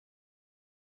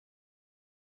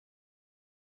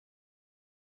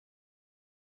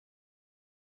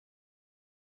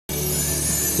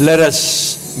Let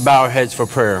us bow our heads for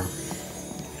prayer.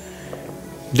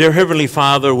 Dear Heavenly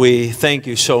Father, we thank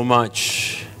you so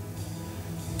much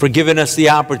for giving us the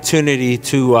opportunity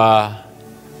to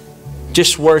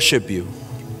just worship you.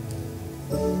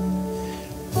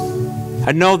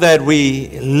 I know that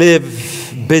we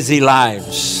live busy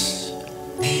lives,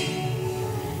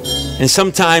 and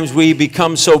sometimes we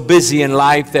become so busy in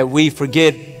life that we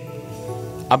forget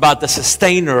about the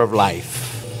sustainer of life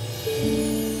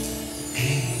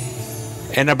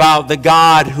and about the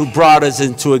God who brought us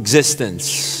into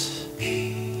existence,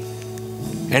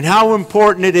 and how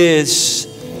important it is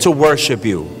to worship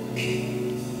you.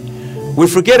 We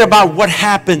forget about what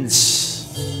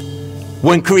happens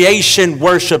when creation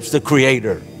worships the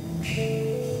Creator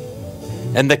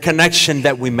and the connection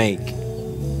that we make.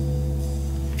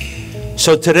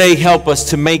 So today, help us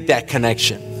to make that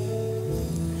connection.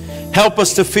 Help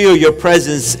us to feel your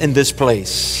presence in this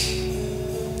place.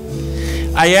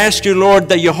 I ask you, Lord,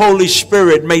 that your Holy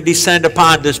Spirit may descend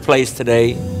upon this place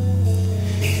today,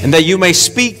 and that you may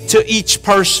speak to each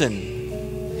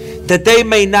person, that they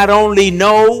may not only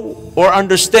know or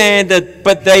understand that,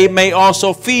 but they may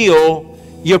also feel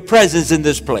your presence in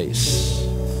this place.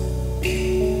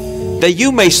 That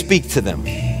you may speak to them,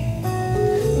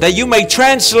 that you may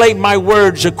translate my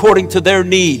words according to their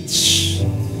needs,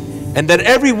 and that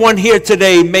everyone here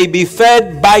today may be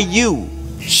fed by you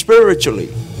spiritually,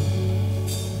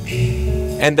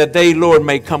 and that they, Lord,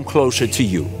 may come closer to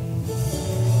you.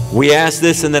 We ask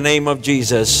this in the name of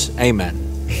Jesus. Amen.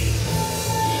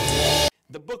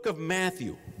 The book of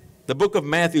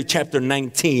Matthew chapter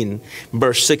 19,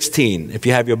 verse 16. If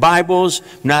you have your Bibles,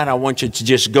 if not, I want you to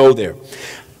just go there.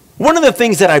 One of the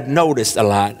things that I've noticed a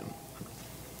lot,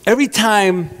 every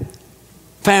time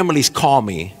families call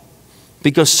me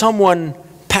because someone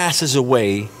passes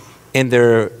away in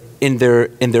their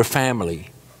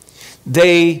family,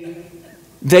 they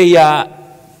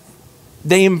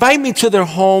invite me to their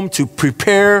home to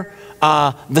prepare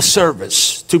the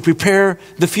service, to prepare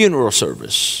the funeral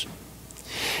service.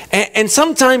 And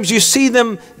sometimes you see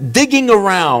them digging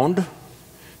around,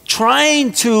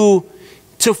 trying to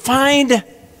find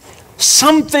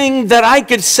something that I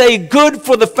could say good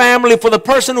for the family, for the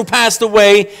person who passed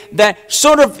away, that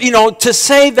sort of, to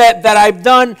say that I've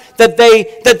done, that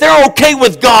they're okay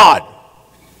with God.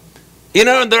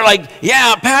 And they're like,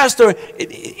 yeah, Pastor,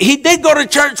 he did go to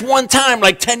church one time,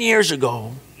 like 10 years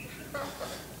ago.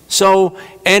 So,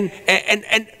 and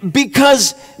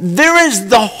because there is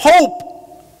the hope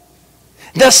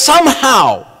that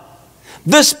somehow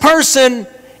this person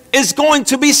is going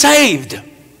to be saved.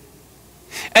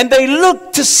 And they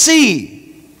look to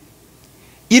see,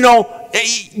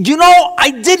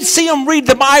 I did see them read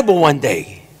the Bible one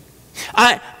day.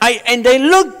 And they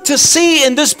look to see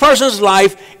in this person's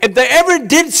life if they ever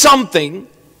did something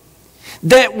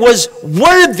that was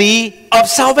worthy of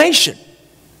salvation,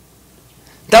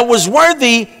 that was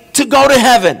worthy to go to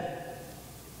heaven.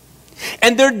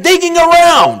 And they're digging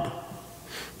around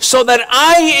so that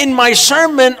I, in my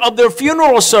sermon of their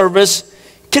funeral service,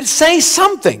 could say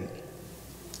something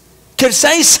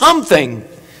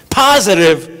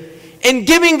positive in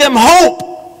giving them hope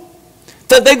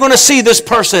that they're going to see this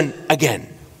person again.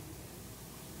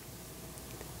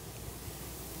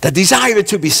 The desire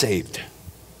to be saved.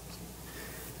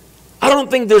 I don't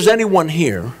think there's anyone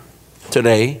here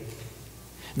today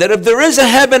that if there is a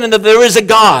heaven and if there is a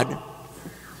God,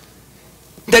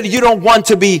 that you don't want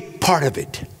to be part of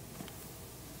it.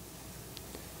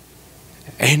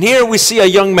 And here we see a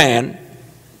young man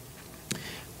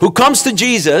who comes to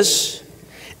Jesus,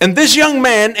 and this young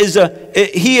man is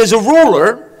a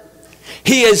ruler.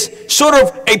 He is sort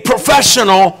of a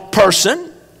professional person.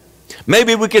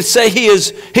 Maybe we could say he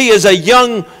is a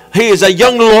young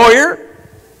lawyer.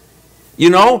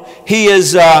 He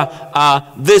is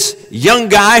this young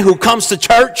guy who comes to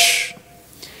church,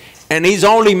 and he's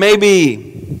only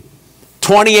maybe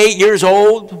 28 years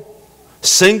old,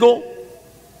 single,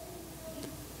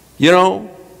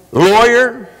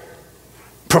 lawyer,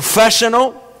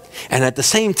 professional, and at the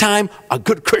same time a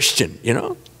good Christian.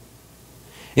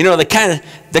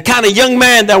 The kind of young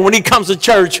man that when he comes to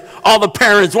church, all the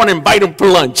parents want to invite him for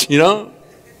lunch.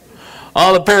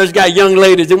 All the parents got young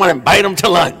ladies, they want to invite them to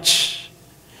lunch.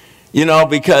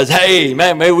 Because, hey,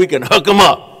 man, maybe we can hook them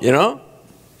up, And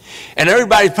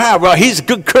everybody's proud. Well, he's a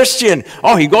good Christian.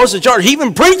 Oh, he goes to church. He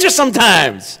even preaches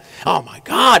sometimes. Oh, my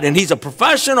God. And he's a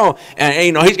professional.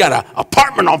 And, he's got an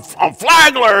apartment on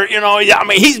Flagler.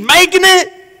 He's making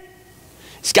it.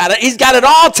 He's got it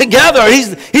all together.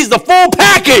 He's the full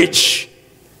package.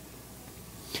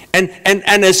 And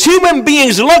as human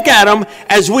beings look at him,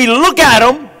 as we look at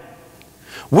him,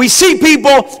 We see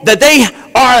people that they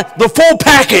are the full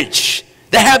package.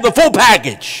 They have the full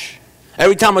package.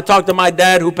 Every time I talk to my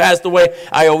dad who passed away,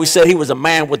 I always said he was a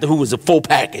man who was a full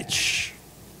package.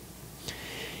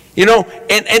 You know,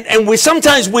 and we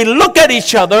sometimes we look at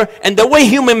each other, and the way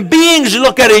human beings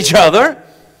look at each other,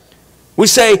 we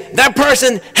say that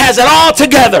person has it all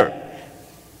together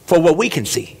for what we can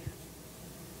see.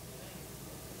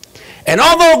 And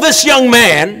although this young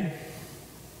man,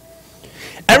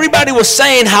 everybody was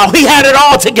saying how he had it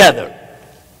all together,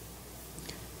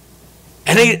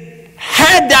 and he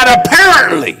had that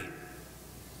apparently,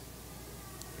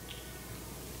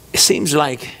 it seems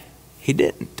like he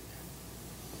didn't.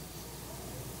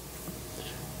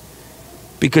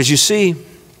 Because you see,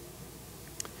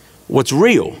 what's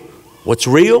real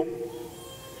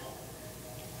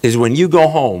is when you go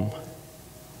home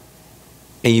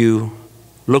and you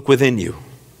look within you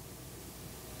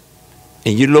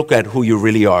and you look at who you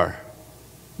really are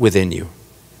within you.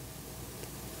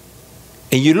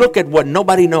 And you look at what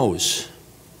nobody knows.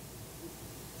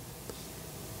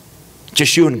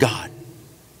 Just you and God.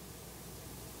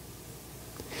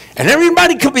 And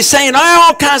everybody could be saying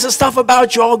all kinds of stuff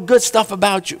about you, all good stuff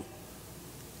about you.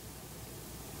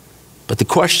 But the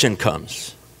question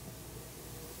comes,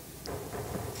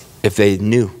 if they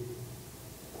knew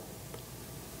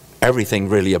everything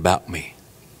really about me.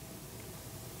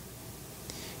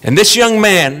 And this young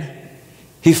man,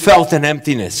 he felt an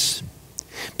emptiness.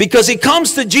 Because he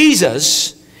comes to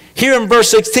Jesus, here in verse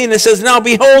 16, it says, "Now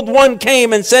behold, one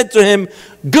came and said to him,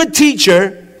 'Good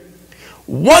teacher,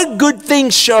 what good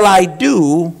things shall I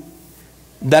do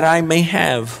that I may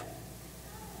have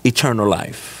eternal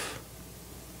life?'"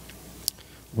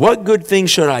 What good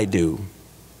things should I do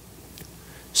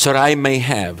so that I may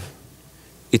have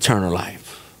eternal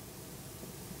life?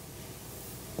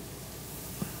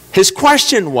 His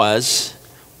question was,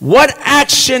 what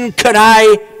action could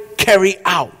I carry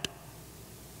out?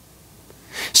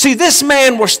 See, this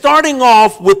man was starting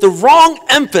off with the wrong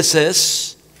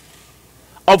emphasis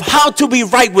of how to be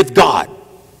right with God.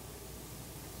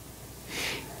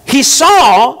 He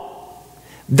saw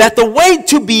that the way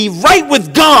to be right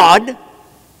with God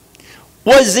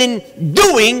was in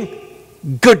doing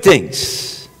good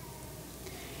things.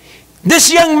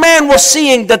 This young man was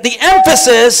seeing that the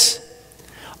emphasis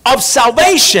of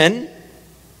salvation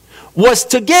was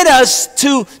to get us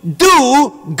to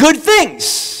do good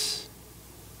things.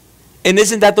 And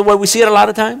isn't that the way we see it a lot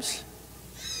of times?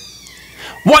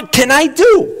 What can I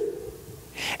do?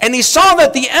 And he saw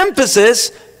that the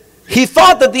emphasis, he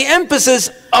thought that the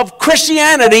emphasis of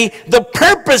Christianity, the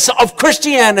purpose of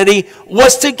Christianity,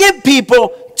 was to get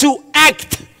people to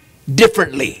act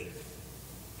differently.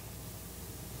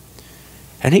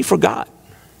 And he forgot.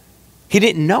 He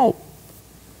didn't know.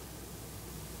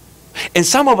 And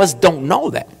some of us don't know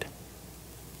that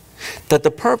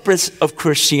the purpose of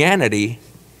Christianity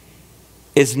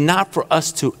is not for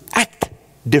us to act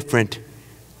different,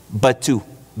 but to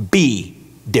be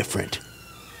different.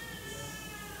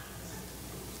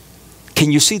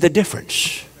 Can you see the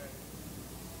difference?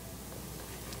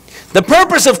 The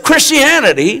purpose of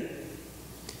Christianity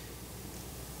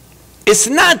is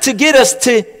not to get us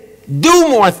to do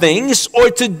more things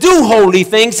or to do holy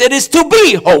things. It is to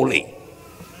be holy.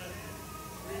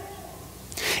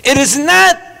 It is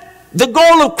not the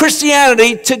goal of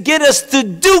Christianity to get us to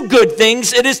do good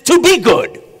things. It is to be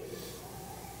good.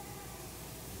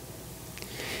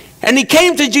 And he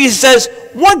came to Jesus and says,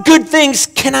 what good things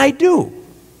can I do?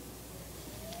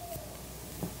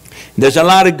 There's a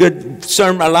lot of good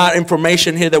sermon, a lot of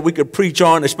information here that we could preach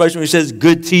on, especially when he says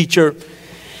good teacher.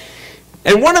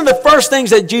 And one of the first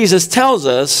things that Jesus tells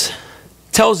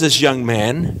this young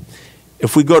man,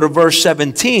 if we go to verse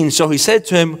 17, so he said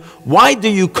to him, why do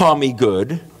you call me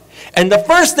good? And the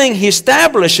first thing he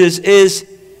establishes is,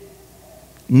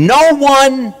 no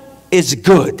one is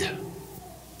good.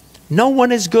 No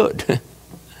one is good.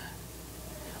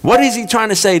 What is he trying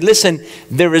to say? Listen,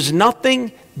 there is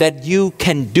nothing that you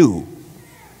can do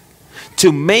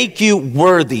to make you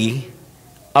worthy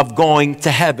of going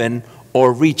to heaven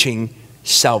or reaching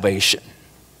salvation.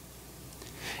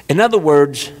 In other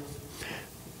words,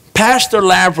 Pastor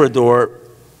Labrador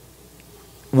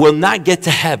will not get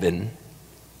to heaven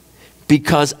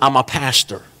because I'm a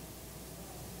pastor.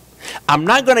 I'm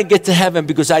not going to get to heaven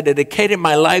because I dedicated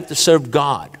my life to serve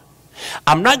God.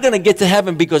 I'm not going to get to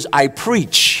heaven because I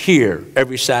preach here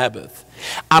every Sabbath.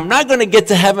 I'm not going to get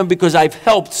to heaven because I've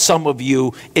helped some of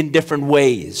you in different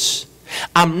ways.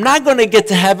 I'm not going to get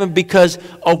to heaven because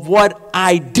of what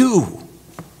I do.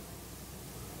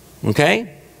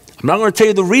 Okay? I'm not going to tell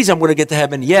you the reason I'm going to get to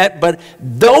heaven yet, but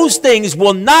those things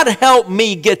will not help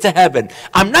me get to heaven.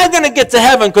 I'm not going to get to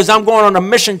heaven because I'm going on a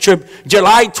mission trip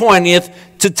July 20th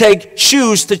to take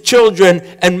shoes to children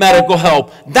and medical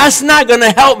help. That's not going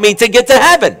to help me to get to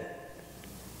heaven.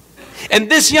 And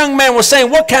this young man was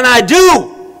saying, what can I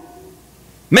do?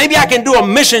 Maybe I can do a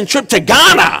mission trip to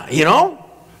Ghana, you know?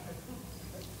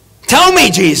 Tell me,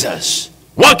 Jesus,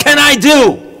 what can I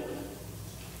do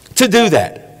to do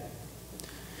that?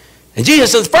 And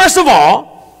Jesus says, first of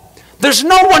all, there's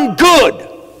no one good.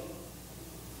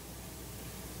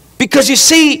 Because you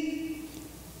see,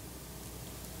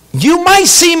 you might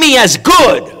see me as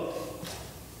good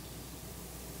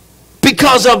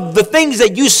because of the things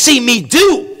that you see me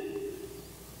do.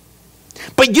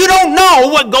 But you don't know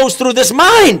what goes through this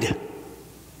mind.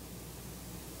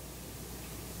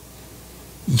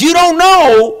 You don't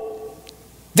know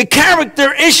the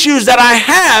character issues that I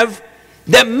have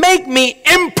that make me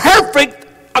imperfect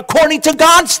according to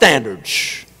God's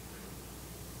standards.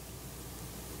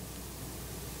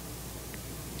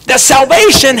 That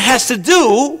salvation has to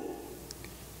do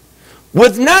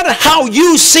with not how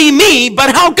you see me,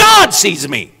 but how God sees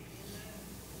me.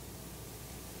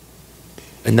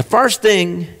 And the first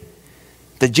thing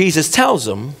that Jesus tells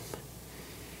them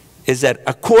is that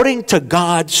according to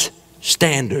God's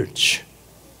standards,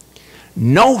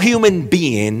 no human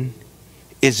being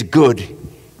is good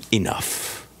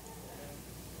enough.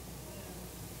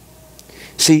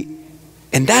 See,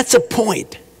 and that's a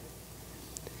point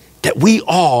that we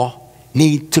all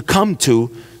need to come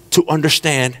to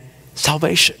understand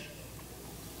salvation.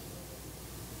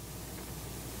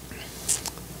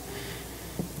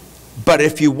 But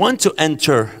if you want to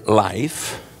enter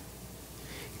life,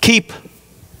 keep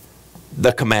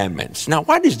the commandments. Now,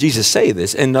 why does Jesus say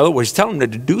this? In other words, tell them to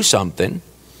do something.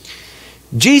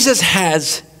 Jesus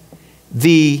has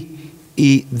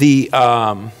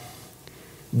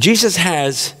Jesus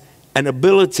has an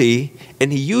ability,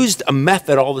 and he used a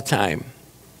method all the time,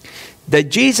 that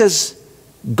Jesus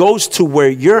goes to where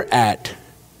you're at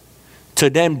to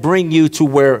then bring you to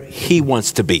where he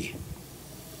wants to be.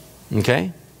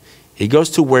 Okay? He goes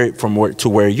to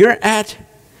where you're at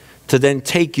to then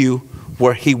take you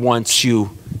where he wants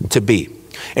you to be.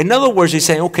 In other words, he's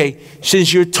saying, okay,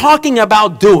 since you're talking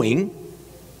about doing,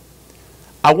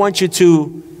 I want you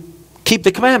to keep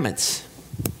the commandments.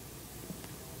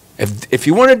 If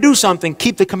you want to do something,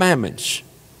 keep the commandments.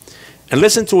 And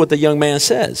listen to what the young man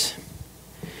says.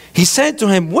 He said to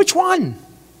him, which one?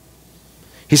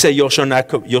 He said, you shall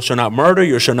not murder,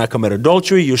 you shall not commit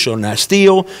adultery, you shall not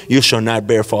steal, you shall not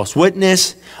bear false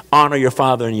witness, honor your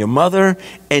father and your mother,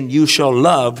 and you shall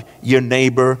love your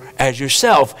neighbor as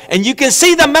yourself. And you can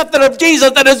see the method of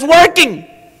Jesus that is working.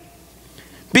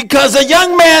 Because the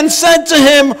young man said to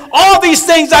him, all these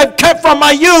things I've kept from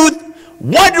my youth,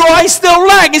 what do I still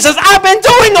lack? He says, I've been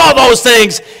doing all those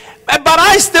things, but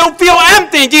I still feel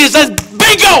empty. And Jesus says,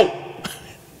 bingo!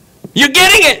 You're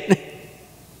getting it.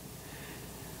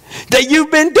 That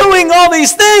you've been doing all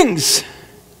these things.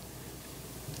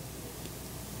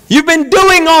 You've been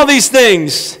doing all these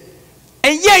things.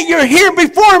 And yet you're here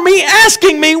before me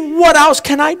asking me, what else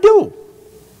can I do?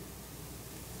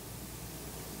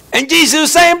 And Jesus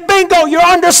is saying, bingo, you're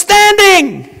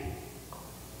understanding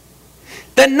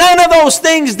that none of those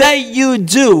things that you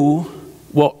do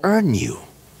will earn you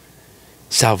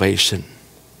salvation.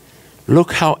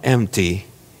 Look how empty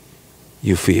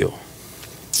you feel.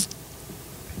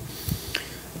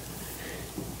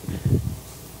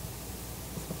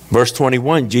 Verse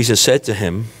 21, Jesus said to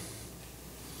him,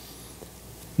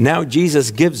 now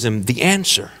Jesus gives him the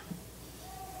answer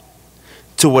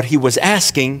to what he was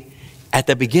asking at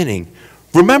the beginning.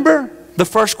 Remember the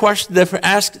first question that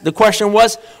asked, the question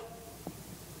was,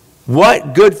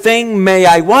 what good thing may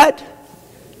I what?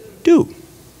 Do.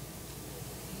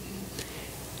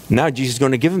 Now Jesus is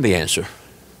going to give him the answer.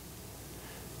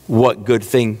 What good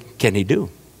thing can he do?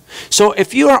 So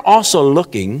if you are also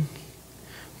looking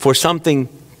for something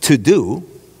to do,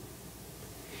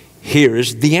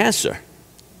 here's the answer.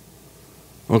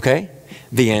 Okay?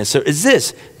 The answer is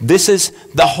this. This is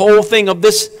the whole thing of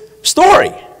this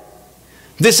story.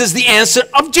 This is the answer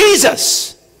of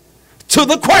Jesus to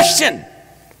the question.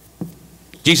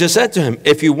 Jesus said to him,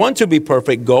 if you want to be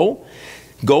perfect, go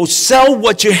sell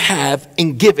what you have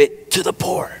and give it to the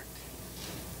poor.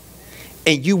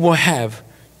 And you will have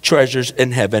treasures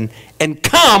in heaven. And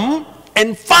come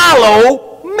and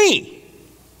follow me.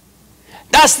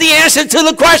 That's the answer to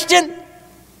the question.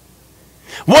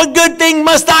 What good thing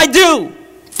must I do?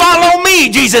 Follow me,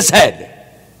 Jesus said.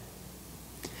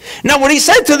 Now when he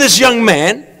said to this young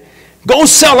man, go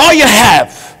sell all you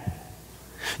have.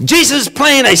 Jesus is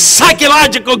playing a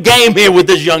psychological game here with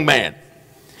this young man.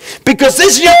 Because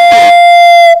this young man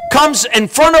comes in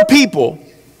front of people,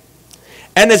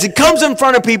 and as he comes in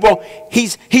front of people,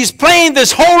 he's playing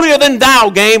this holier than thou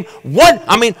game.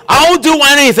 I'll do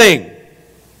anything.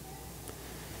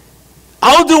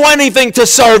 I'll do anything to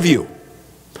serve you.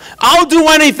 I'll do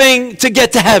anything to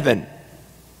get to heaven.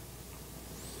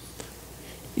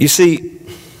 You see,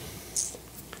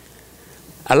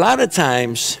 a lot of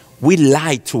times we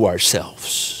lie to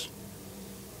ourselves.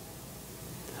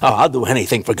 Oh, I'll do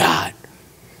anything for God.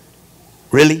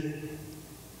 Really?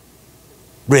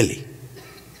 Really?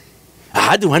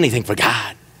 I'll do anything for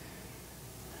God.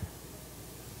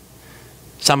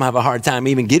 Some have a hard time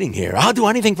even getting here. I'll do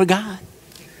anything for God.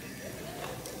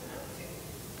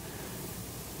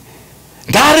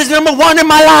 God is number one in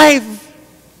my life.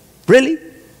 Really?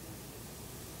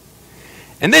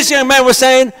 And this young man was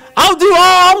saying, I'll do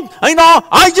all,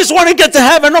 I just want to get to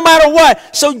heaven no matter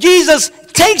what. So Jesus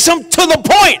takes him to the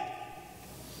point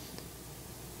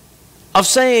of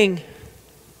saying,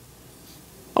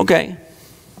 okay,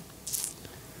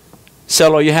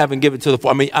 sell all you have and give it to the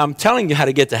poor. I'm telling you how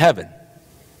to get to heaven.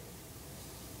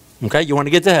 Okay, you want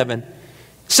to get to heaven?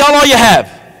 Sell all you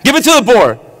have. Give it to the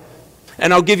poor.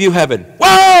 And I'll give you heaven.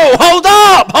 Whoa, hold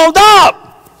up, hold up.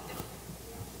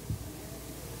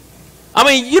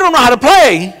 You don't know how to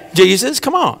play, Jesus.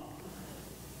 Come on.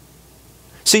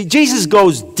 See, Jesus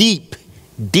goes deep,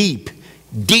 deep,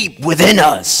 deep within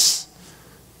us.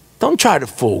 Don't try to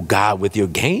fool God with your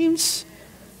games.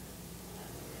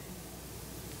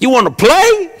 You want to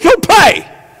play? He'll play.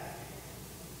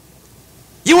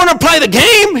 You want to play the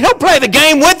game? He'll play the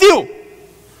game with you.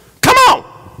 Come on.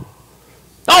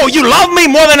 Oh, you love me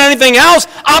more than anything else?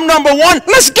 I'm number one.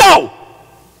 Let's go.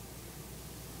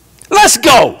 Let's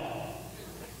go.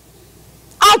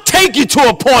 I'll take you to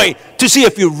a point to see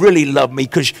if you really love me,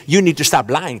 because you need to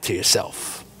stop lying to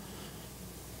yourself.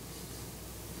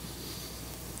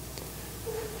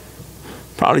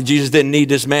 Probably Jesus didn't need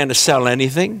this man to sell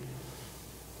anything.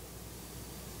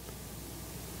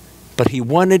 But he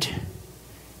wanted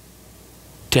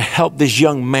to help this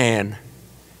young man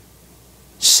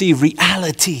see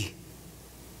reality.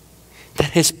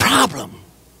 That his problem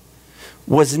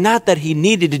was not that he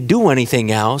needed to do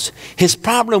anything else. His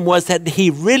problem was that he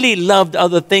really loved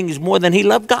other things more than he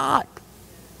loved God.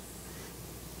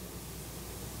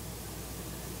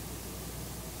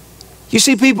 You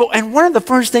see, people, and one of the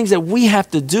first things that we have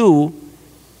to do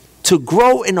to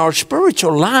grow in our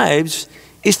spiritual lives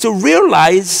is to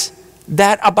realize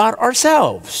that about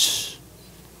ourselves.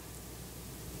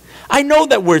 I know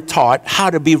that we're taught how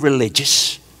to be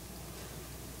religious,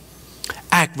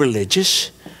 act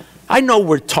religious. I know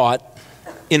we're taught,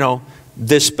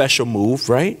 this special move,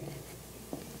 right?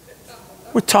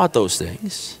 We're taught those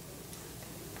things.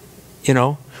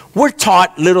 We're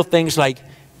taught little things like,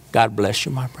 God bless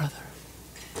you, my brother.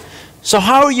 So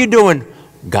how are you doing?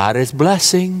 God is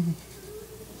blessing.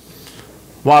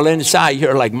 While inside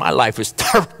you're like, my life is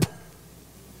terrible.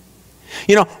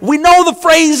 We know the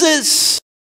phrases.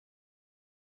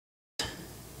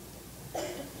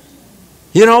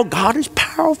 God is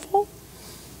powerful.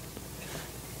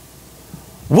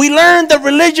 We learn the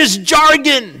religious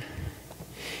jargon,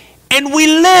 and we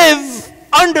live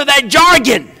under that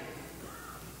jargon.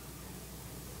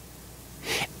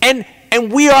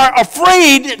 And we are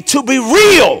afraid to be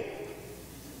real.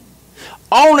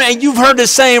 And you've heard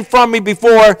this saying from me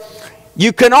before,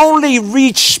 you can only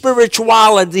reach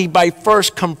spirituality by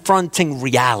first confronting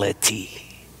reality.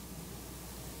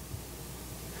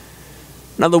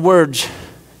 In other words,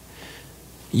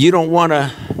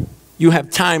 you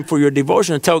have time for your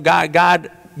devotion and tell God,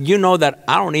 God, you know that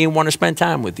I don't even want to spend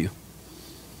time with you.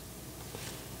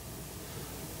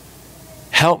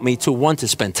 Help me to want to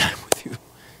spend time with you.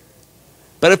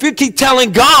 But if you keep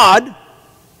telling God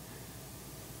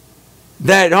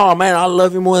that, oh man, I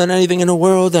love you more than anything in the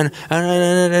world,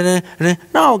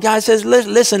 no, God says,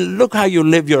 listen, look how you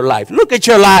live your life. Look at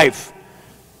your life.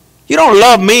 You don't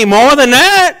love me more than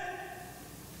that.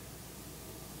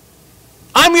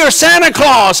 I'm your Santa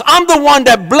Claus. I'm the one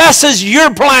that blesses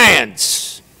your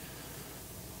plans.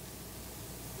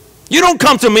 You don't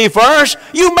come to me first.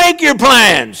 You make your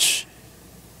plans.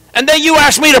 And then you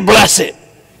ask me to bless it.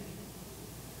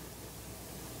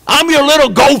 I'm your little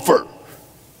gopher.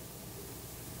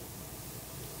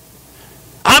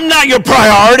 I'm not your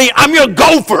priority. I'm your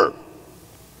gopher.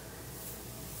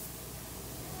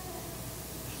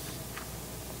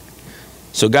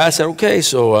 So God said, okay,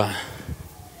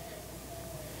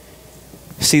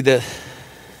 see, the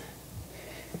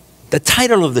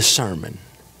title of the sermon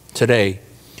today,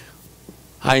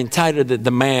 I entitled it,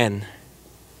 The Man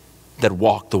that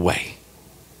walked away.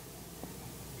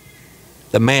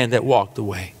 The man that walked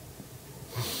away.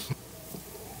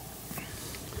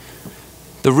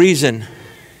 The reason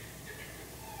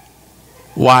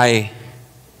why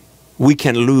we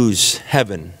can lose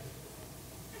heaven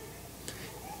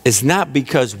is not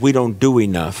because we don't do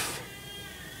enough,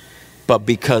 but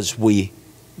because we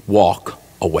walk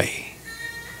away.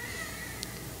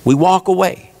 We walk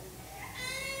away.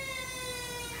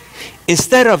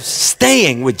 Instead of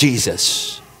staying with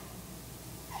Jesus.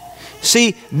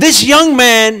 See, this young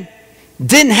man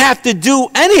didn't have to do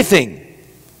anything.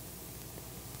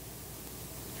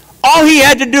 All he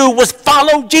had to do was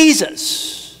follow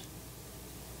Jesus.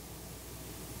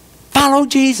 Follow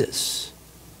Jesus.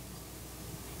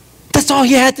 That's all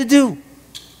he had to do.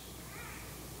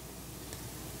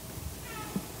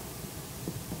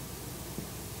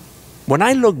 When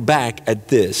I look back at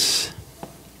this,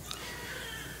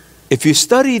 if you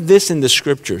study this in the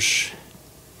scriptures,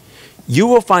 you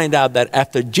will find out that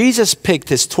after Jesus picked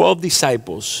his 12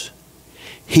 disciples,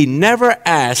 he never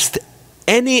asked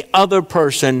any other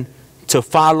person to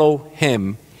follow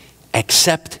him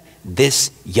except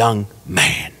this young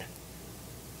man.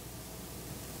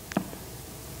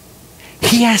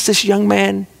 He asked this young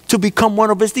man to become one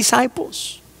of his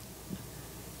disciples.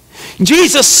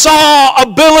 Jesus saw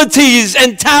abilities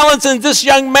and talents in this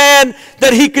young man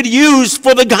that he could use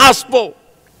for the gospel.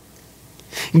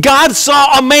 Jesus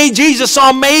saw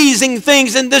amazing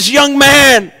things in this young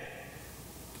man.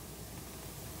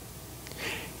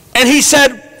 And he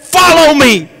said, follow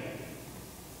me.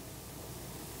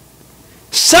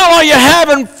 Sell all you have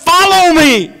and follow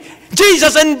me.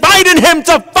 Jesus invited him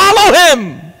to follow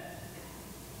him.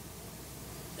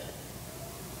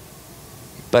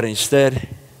 But instead,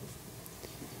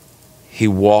 he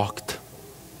walked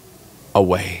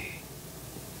away.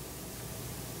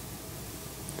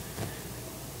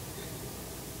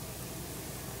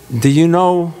 Do you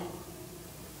know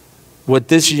what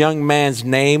this young man's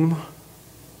name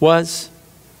was?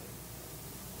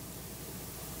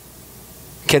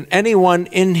 Can anyone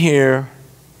in here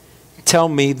tell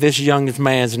me this young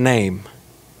man's name?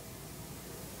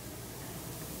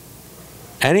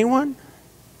 Anyone?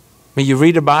 I mean, you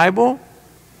read the Bible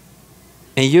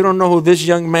and you don't know who this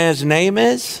young man's name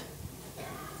is?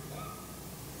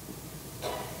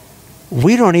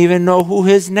 We don't even know who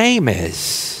his name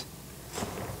is.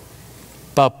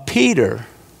 But Peter,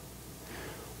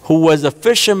 who was a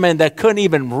fisherman that couldn't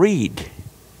even read,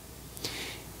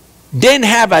 didn't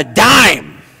have a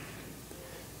dime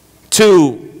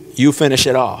to, you finish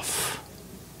it off.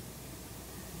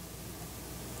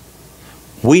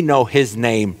 We know his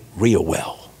name real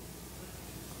well.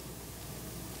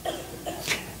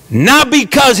 Not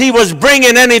because he was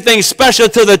bringing anything special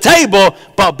to the table,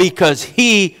 but because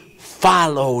he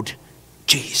followed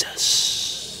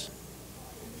Jesus.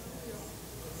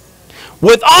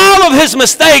 With all of his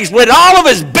mistakes, with all of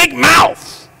his big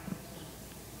mouth,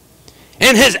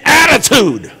 and his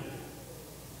attitude,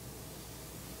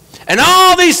 and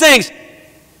all these things,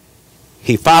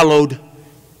 he followed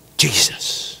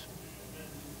Jesus.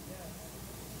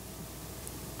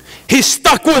 He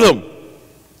stuck with him.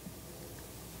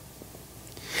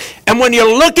 And when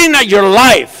you're looking at your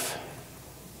life,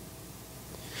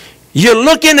 you're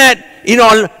looking at,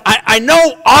 I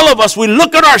know all of us, we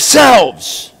look at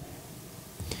ourselves.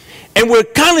 And we're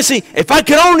constantly, if I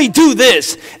could only do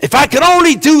this, if I could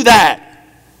only do that,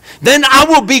 then I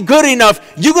will be good enough.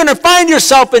 You're going to find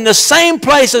yourself in the same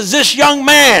place as this young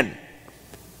man.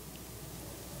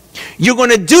 You're going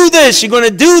to do this, you're going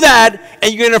to do that,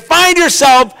 and you're going to find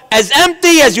yourself as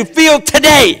empty as you feel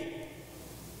today.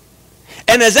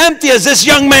 And as empty as this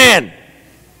young man.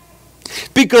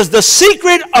 Because the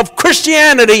secret of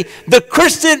Christianity,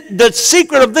 the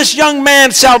secret of this young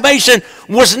man's salvation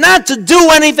was not to do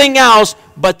anything else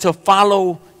but to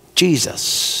follow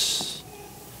Jesus.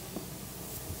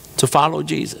 To follow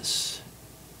Jesus.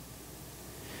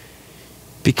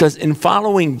 Because in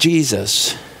following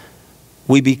Jesus,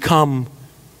 we become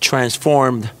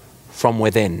transformed from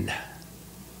within.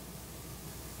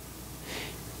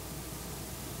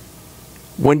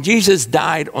 When Jesus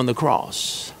died on the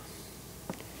cross,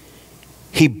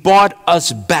 he bought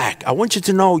us back. I want you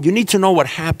to know, you need to know what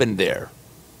happened there.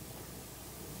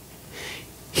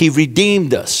 He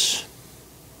redeemed us.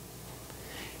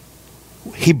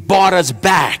 He bought us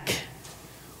back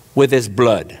with his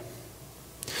blood.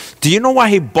 Do you know why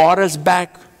he bought us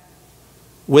back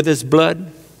with his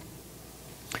blood?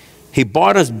 He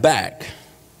bought us back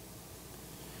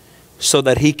so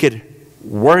that he could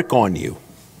work on you.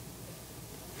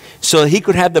 So he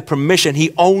could have the permission.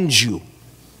 He owns you.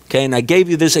 Okay, and I gave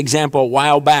you this example a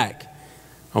while back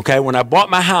Okay, when I bought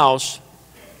my house,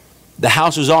 the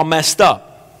house was all messed up.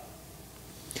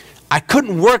 I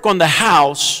couldn't work on the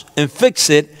house and fix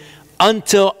it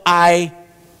until I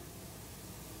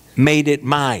made it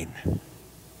mine.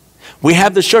 We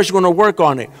have the church going to work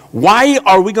on it. Why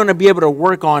are we going to be able to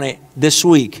work on it this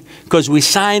week? Because we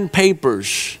signed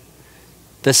papers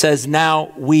that says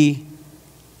now we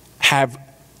have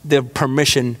the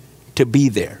permission to be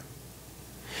there.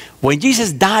 When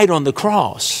Jesus died on the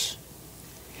cross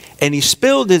and he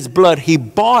spilled his blood, he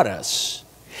bought us.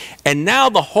 And now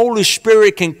the Holy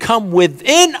Spirit can come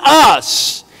within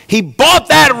us. He bought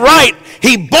that right.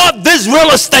 He bought this real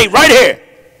estate right here.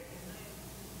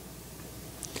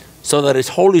 So that his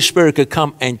Holy Spirit could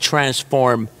come and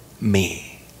transform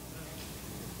me.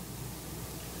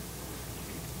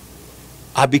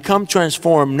 I become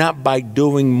transformed not by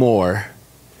doing more,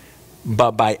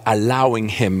 but by allowing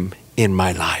him in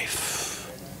my life.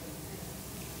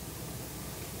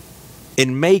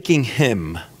 In making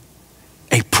him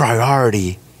a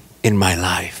priority in my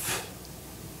life.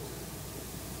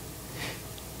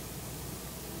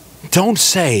 Don't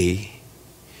say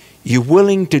you're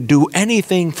willing to do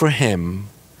anything for him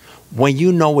when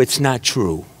you know it's not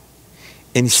true.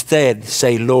 Instead,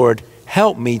 say, Lord,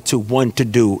 help me to want to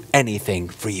do anything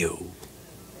for you.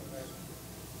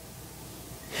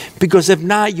 Because if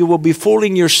not, you will be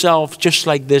fooling yourself just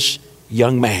like this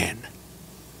young man.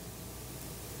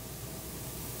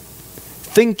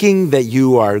 Thinking that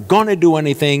you are going to do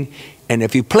anything, and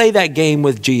if you play that game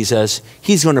with Jesus,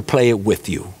 he's going to play it with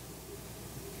you.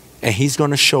 And he's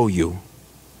going to show you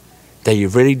that you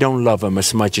really don't love him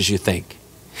as much as you think.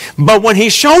 But when he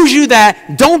shows you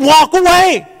that, don't walk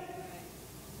away.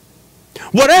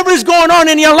 Whatever is going on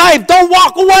in your life, don't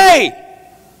walk away.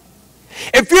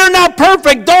 If you're not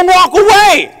perfect, don't walk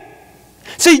away.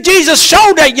 See, Jesus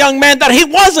showed that young man that he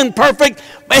wasn't perfect,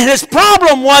 and his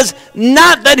problem was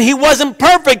not that he wasn't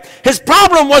perfect. His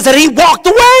problem was that he walked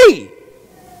away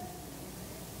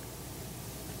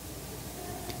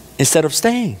instead of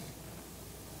staying.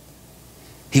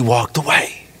 He walked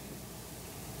away.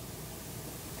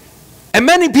 And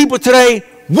many people today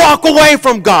walk away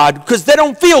from God because they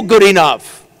don't feel good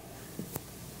enough.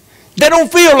 They don't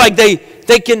feel like they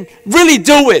can really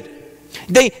do it.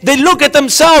 They look at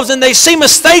themselves and they see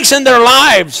mistakes in their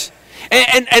lives.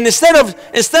 And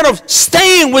instead of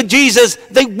staying with Jesus,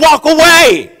 they walk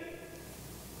away.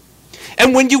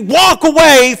 And when you walk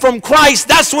away from Christ,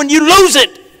 that's when you lose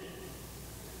it.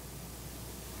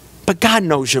 But God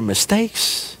knows your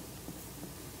mistakes.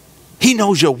 He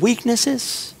knows your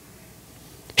weaknesses.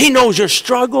 He knows your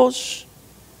struggles.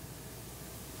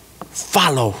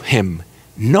 Follow him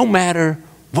no matter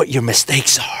what your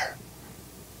mistakes are.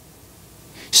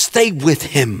 Stay with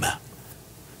him.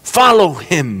 Follow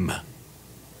him.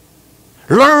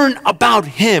 Learn about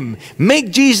him.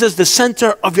 Make Jesus the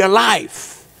center of your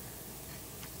life.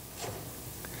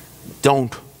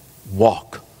 Don't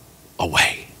walk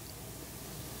away.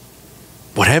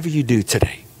 Whatever you do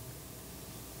today,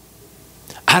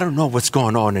 I don't know what's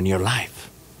going on in your life,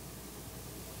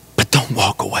 but don't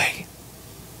walk away.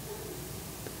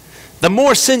 The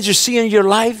more sins you see in your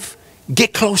life,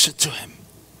 get closer to him.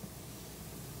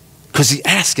 Because he's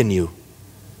asking you.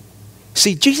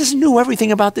 See, Jesus knew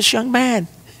everything about this young man.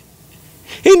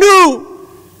 He knew.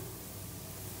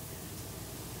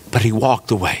 But he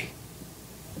walked away.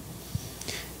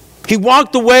 He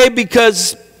walked away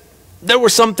because there were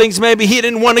some things maybe he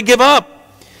didn't want to give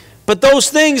up. But those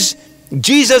things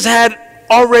Jesus had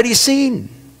already seen.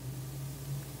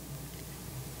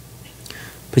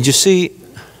 But you see,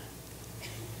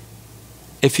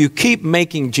 if you keep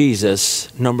making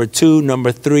Jesus number 2,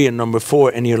 number 3, and number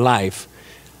 4 in your life,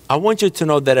 I want you to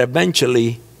know that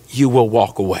eventually you will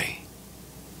walk away.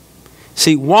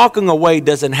 See, walking away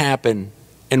doesn't happen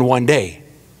in one day.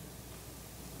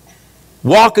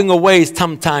 Walking away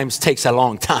sometimes takes a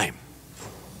long time,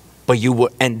 but you will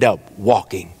end up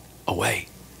walking away.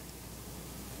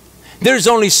 There's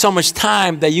only so much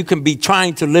time that you can be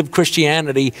trying to live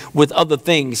Christianity with other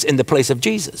things in the place of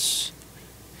Jesus.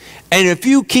 And if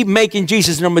you keep making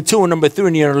Jesus number 2 and number 3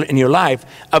 in your life,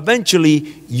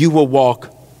 eventually you will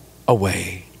walk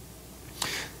away.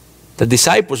 The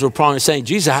disciples were probably saying,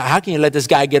 Jesus, how can you let this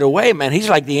guy get away, man? He's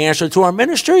like the answer to our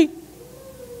ministry.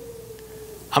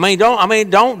 Don't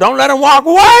let him walk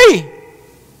away.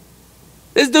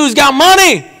 This dude's got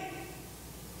money.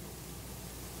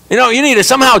 You know, you need to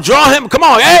somehow draw him. Come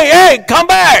on, hey, come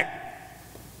back.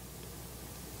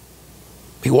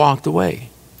 He walked away.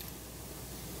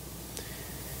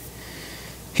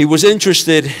 He was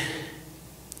interested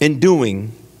in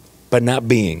doing, but not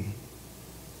being.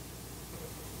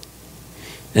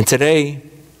 And today,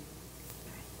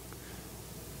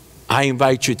 I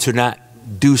invite you to not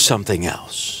do something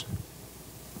else.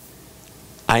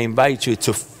 I invite you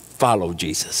to follow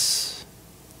Jesus.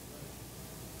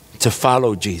 To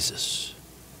follow Jesus.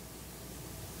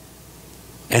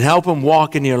 And help him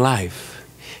walk in your life.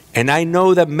 And I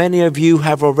know that many of you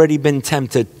have already been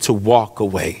tempted to walk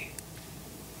away.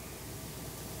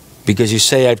 Because you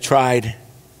say, I've tried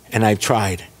and I've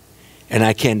tried and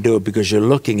I can't do it, because you're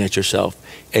looking at yourself.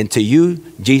 And to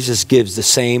you, Jesus gives the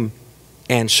same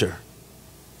answer.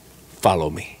 Follow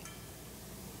me.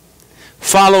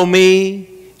 Follow me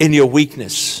in your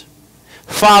weakness.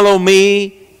 Follow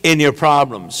me in your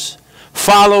problems.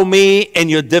 Follow me in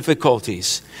your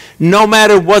difficulties. No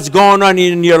matter what's going on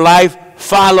in your life,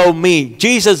 follow me.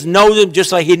 Jesus knows him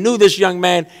just like he knew this young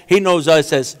man. He knows us.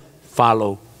 Says,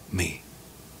 follow me.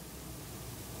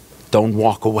 Don't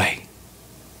walk away.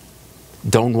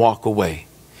 Don't walk away.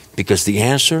 Because the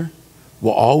answer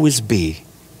will always be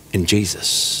in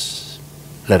Jesus.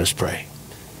 Let us pray.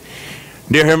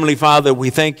 Dear Heavenly Father, we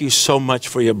thank you so much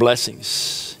for your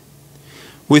blessings.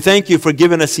 We thank you for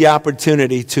giving us the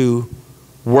opportunity to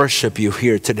worship you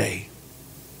here today.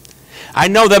 I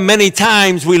know that many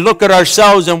times we look at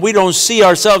ourselves and we don't see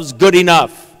ourselves good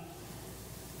enough.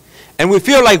 And we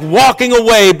feel like walking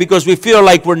away because we feel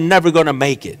like we're never going to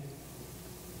make it.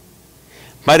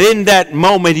 But in that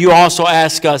moment, you also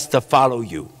ask us to follow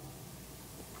you.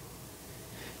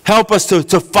 Help us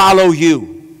to follow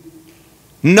you.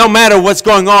 No matter what's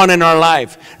going on in our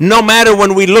life, no matter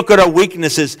when we look at our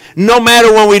weaknesses, no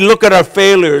matter when we look at our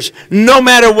failures, no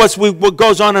matter what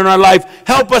goes on in our life,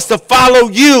 help us to follow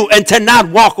you and to not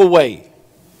walk away.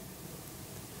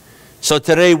 So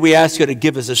today we ask you to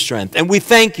give us the strength. And we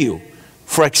thank you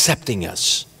for accepting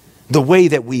us the way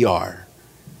that we are.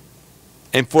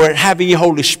 And for having your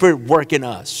Holy Spirit work in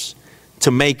us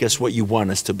to make us what you want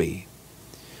us to be.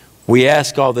 We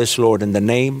ask all this, Lord, in the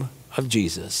name of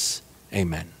Jesus.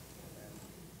 Amen.